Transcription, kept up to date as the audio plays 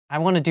I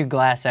want to do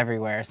glass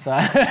everywhere, so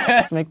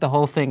let's make the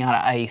whole thing out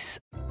of ice.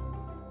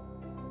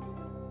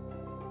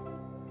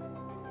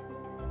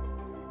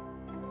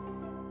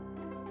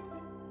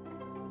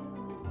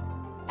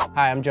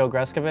 Hi, I'm Joe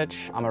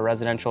Greskovich. I'm a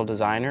residential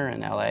designer in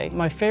LA.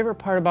 My favorite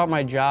part about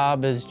my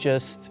job is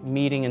just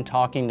meeting and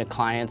talking to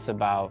clients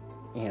about,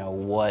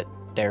 what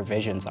their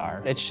visions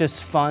are. It's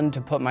just fun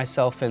to put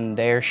myself in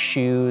their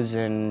shoes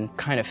and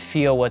kind of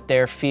feel what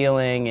they're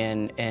feeling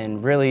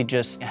and really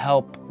just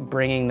help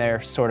bringing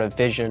their sort of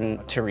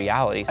vision to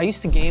reality. I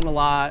used to game a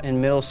lot in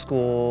middle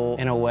school.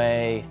 In a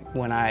way,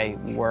 when I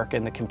work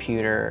in the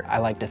computer, I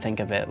like to think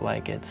of it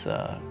like it's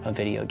a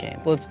video game.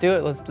 Let's do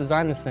it, let's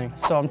design this thing.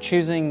 So I'm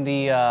choosing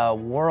the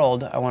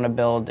world I want to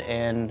build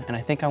in, and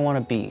I think I want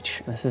a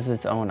beach. This is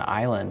its own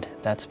island.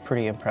 That's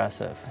pretty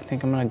impressive. I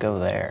think I'm gonna go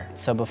there.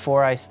 So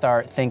before I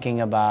start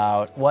thinking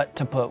about what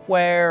to put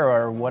where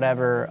or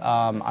whatever,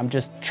 I'm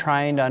just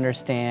trying to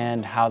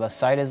understand how the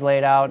site is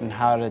laid out and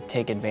how to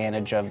take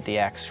advantage of the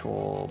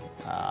actual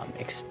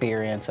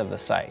experience of the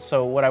site.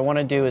 So what I want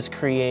to do is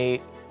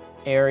create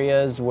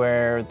areas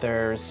where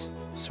there's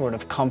sort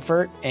of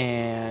comfort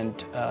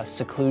and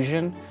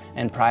seclusion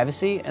and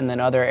privacy, and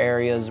then other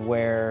areas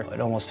where it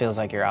almost feels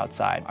like you're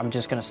outside. I'm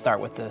just going to start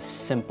with the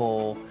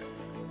simple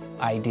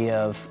idea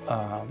of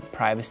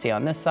privacy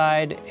on this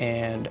side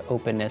and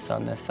openness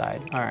on this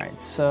side. All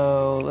right,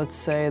 so let's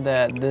say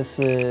that this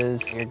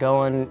is, you're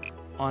going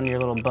on your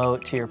little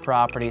boat to your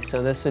property,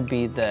 so this would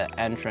be the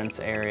entrance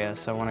area.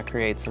 So I want to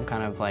create some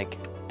kind of like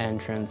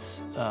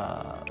entrance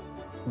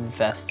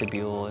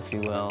vestibule, if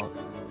you will.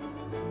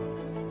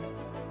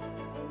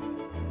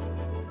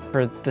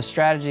 For the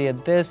strategy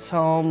of this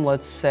home,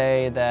 let's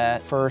say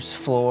that first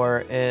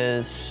floor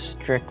is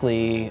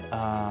strictly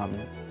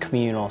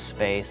communal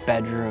space.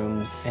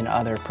 Bedrooms and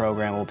other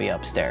program will be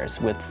upstairs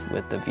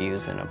with the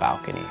views and a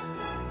balcony.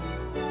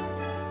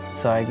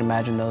 So I can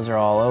imagine those are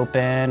all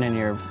open and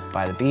you're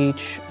by the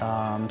beach.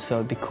 So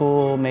it'd be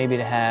cool maybe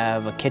to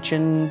have a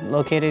kitchen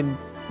located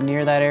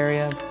near that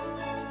area.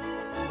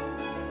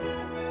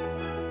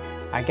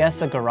 I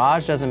guess a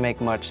garage doesn't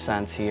make much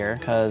sense here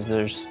because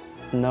there's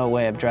no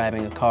way of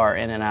driving a car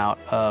in and out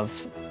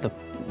of the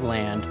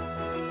land.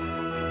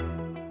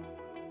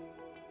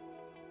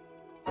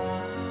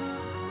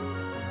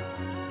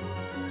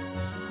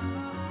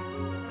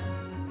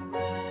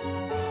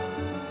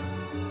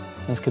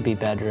 This could be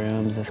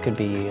bedrooms, this could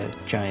be a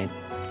giant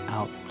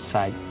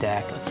outside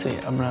deck. Let's see,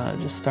 I'm gonna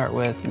just start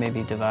with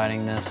maybe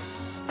dividing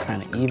this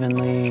kind of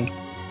evenly.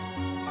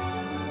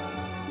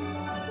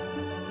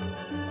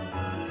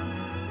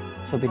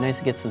 So it'd be nice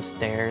to get some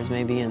stairs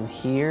maybe in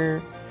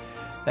here.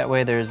 That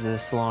way there's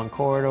this long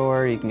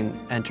corridor, you can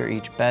enter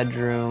each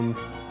bedroom.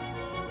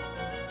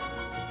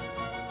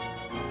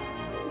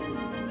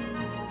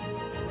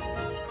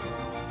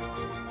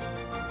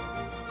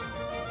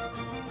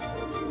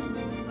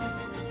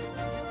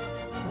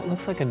 It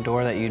looks like a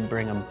door that you'd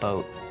bring a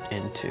boat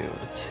into.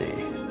 Let's see.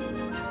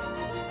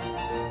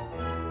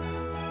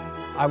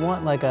 I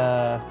want like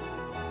a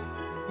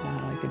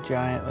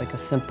giant, like a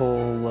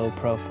simple low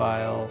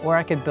profile. Or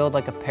I could build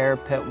like a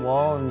parapet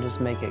wall and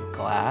just make it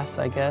glass,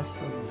 I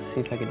guess. Let's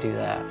see if I could do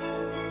that.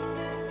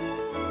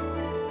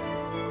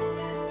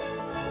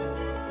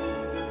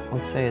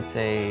 Let's say it's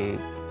a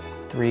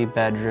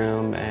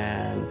 3-bedroom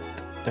and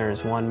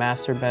there's 1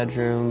 master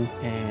bedroom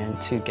and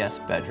 2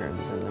 guest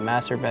bedrooms. And the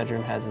master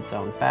bedroom has its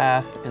own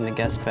bath and the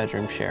guest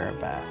bedroom share a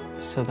bath.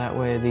 So that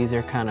way these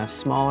are kind of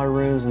smaller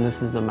rooms and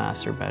this is the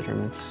master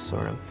bedroom. It's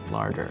sort of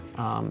larger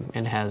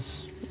and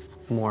has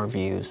more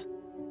views.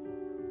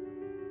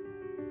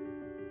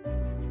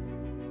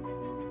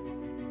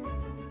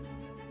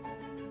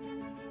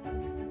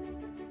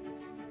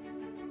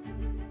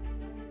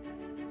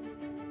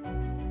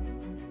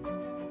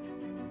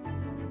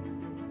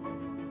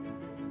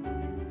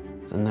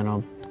 And then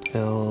I'll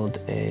build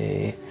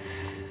a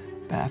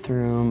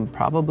bathroom,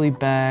 probably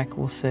back,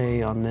 we'll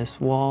say on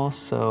this wall,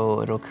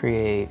 so it'll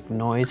create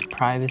noise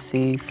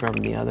privacy from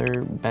the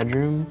other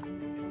bedroom.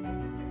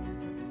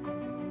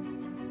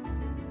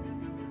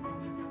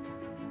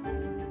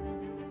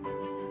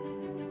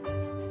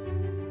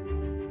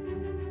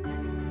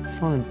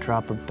 I want to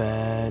drop a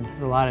bed.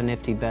 There's a lot of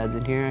nifty beds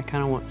in here. I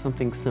kind of want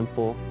something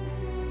simple.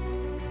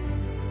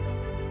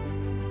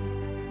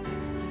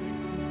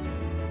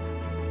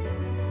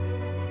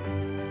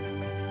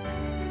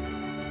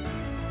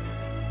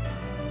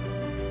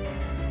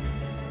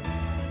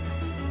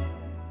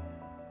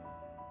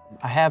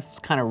 I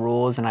have kind of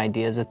rules and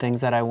ideas of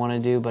things that I want to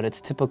do, but it's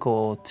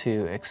typical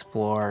to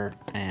explore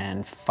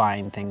and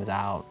find things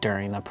out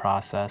during the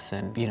process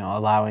and,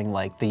 allowing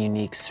like the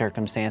unique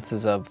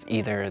circumstances of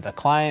either the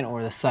client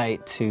or the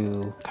site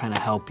to kind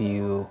of help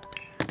you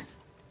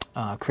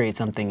create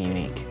something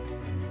unique.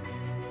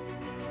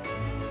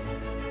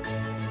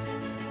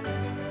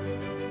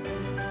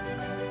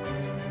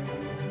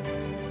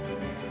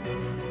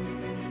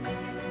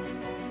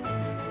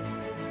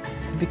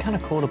 It'd be kind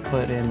of cool to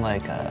put in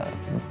like a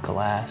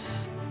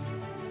glass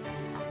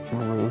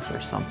roof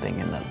or something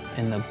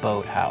in the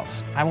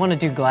boathouse. I want to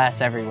do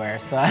glass everywhere,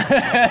 so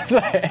it's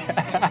like,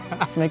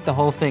 let's make the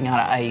whole thing out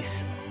of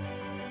ice.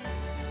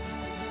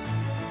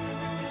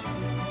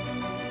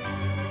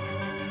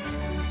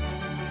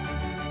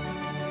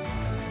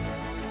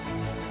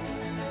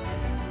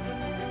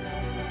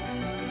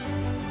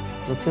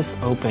 Let's just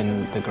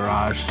open the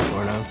garage,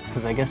 sort of,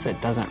 because I guess it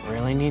doesn't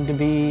really need to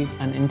be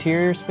an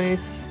interior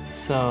space.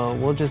 So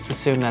we'll just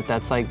assume that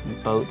that's like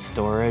boat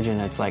storage and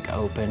it's like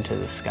open to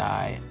the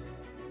sky.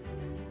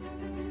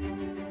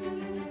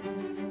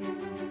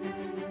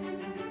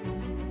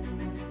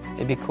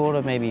 It'd be cool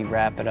to maybe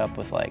wrap it up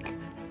with like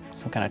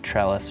some kind of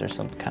trellis or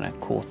some kind of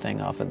cool thing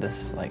off of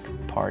this like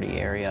party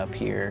area up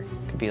here.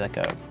 Could be like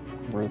a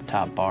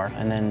rooftop bar.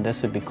 And then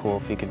this would be cool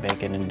if you could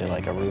make it into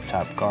like a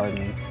rooftop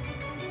garden.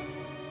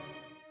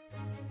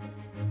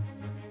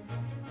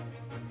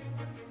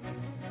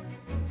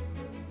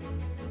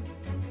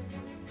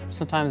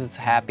 Sometimes it's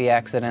happy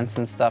accidents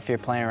and stuff. You're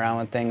playing around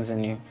with things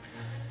and you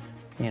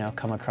know,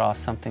 come across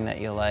something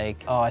that you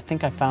like. Oh, I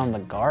think I found the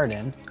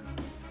garden.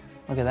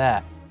 Look at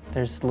that.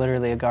 There's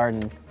literally a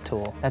garden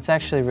tool. That's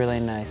actually really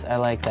nice. I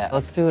like that.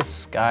 Let's do a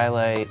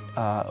skylight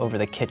over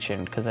the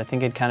kitchen, because I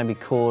think it'd kind of be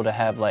cool to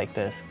have like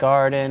this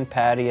garden,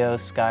 patio,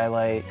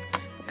 skylight,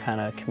 kind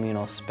of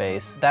communal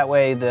space. That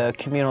way the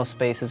communal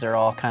spaces are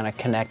all kind of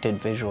connected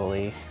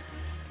visually,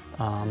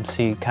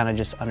 so you kind of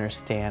just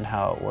understand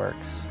how it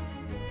works.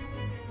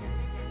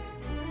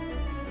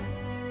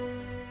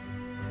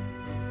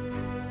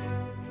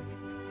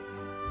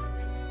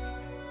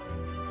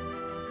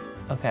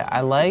 Okay,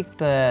 I like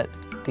that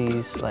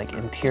these like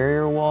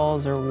interior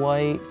walls are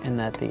white and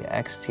that the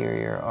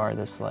exterior are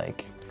this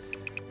like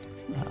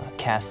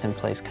cast in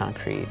place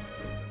concrete.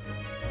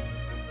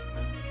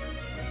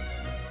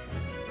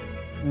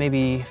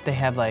 Maybe if they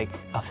have like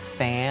a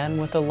fan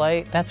with a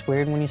light. That's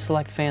weird, when you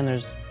select fan,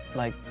 there's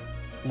like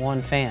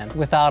one fan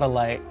without a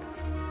light.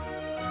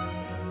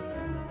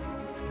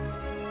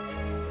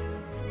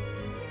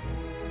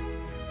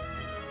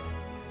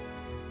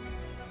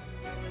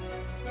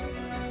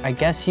 I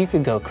guess you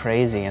could go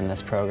crazy in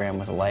this program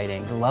with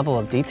lighting. The level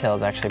of detail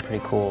is actually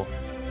pretty cool.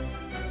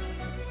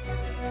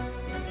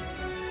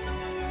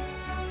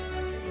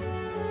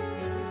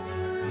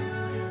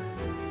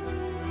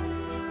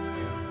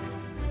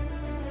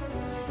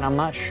 And I'm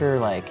not sure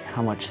like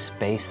how much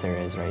space there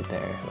is right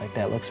there. Like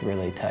that looks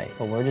really tight.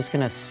 But we're just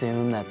gonna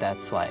assume that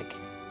that's like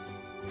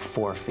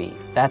 4 feet.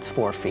 That's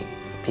 4 feet.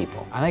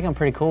 People. I think I'm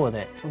pretty cool with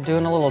it. I'm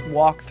doing a little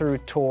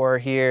walkthrough tour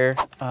here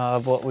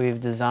of what we've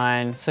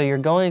designed. So you're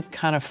going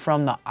kind of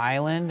from the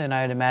island, and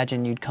I'd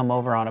imagine you'd come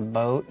over on a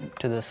boat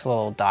to this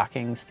little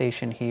docking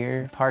station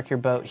here, park your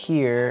boat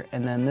here,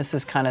 and then this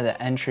is kind of the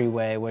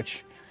entryway,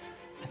 which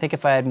I think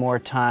if I had more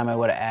time, I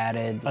would have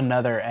added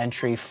another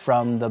entry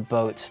from the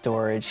boat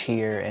storage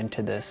here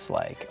into this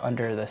like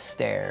under the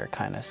stair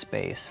kind of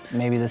space.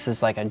 Maybe this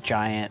is like a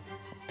giant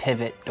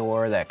pivot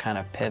door that kind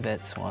of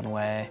pivots one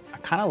way. I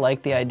kind of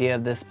like the idea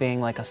of this being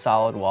like a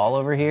solid wall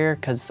over here,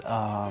 because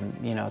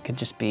you know, it could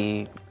just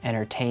be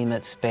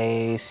entertainment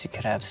space. You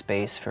could have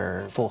space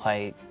for full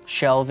height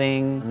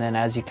shelving. And then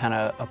as you kind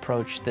of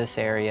approach this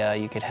area,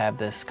 you could have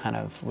this kind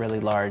of really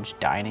large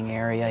dining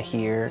area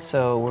here.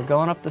 So we're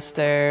going up the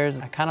stairs.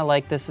 I kind of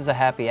like this as a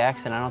happy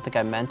accident. I don't think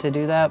I meant to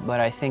do that,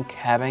 but I think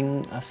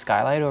having a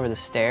skylight over the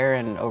stair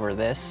and over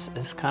this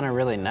is kind of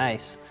really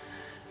nice.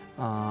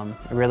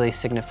 It really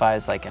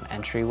signifies like an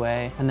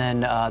entryway. And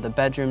then the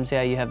bedrooms,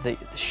 yeah, you have the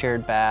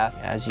shared bath.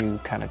 As you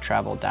kind of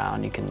travel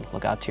down, you can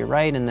look out to your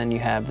right, and then you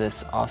have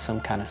this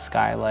awesome kind of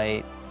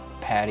skylight,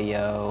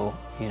 patio,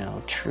 you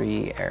know,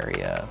 tree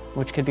area,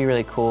 which could be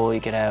really cool.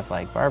 You could have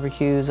like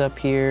barbecues up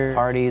here,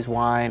 parties,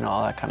 wine,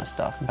 all that kind of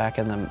stuff back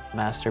in the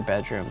master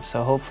bedroom.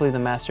 So hopefully the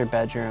master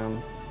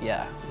bedroom,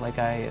 yeah, like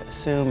I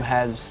assume,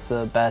 has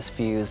the best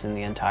views in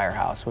the entire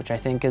house, which I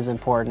think is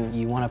important.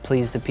 You want to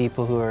please the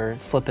people who are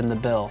flipping the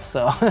bill,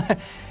 so.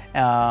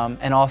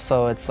 And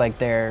also it's like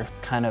their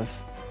kind of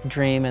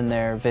dream and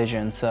their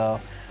vision, so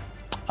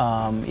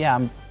yeah,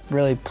 I'm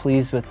really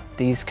pleased with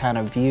these kind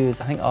of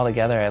views. I think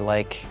altogether I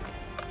like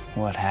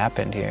what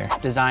happened here.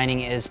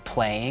 Designing is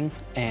playing,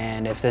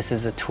 and if this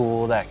is a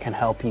tool that can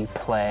help you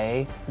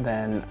play,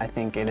 then I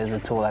think it is a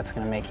tool that's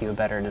going to make you a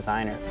better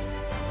designer.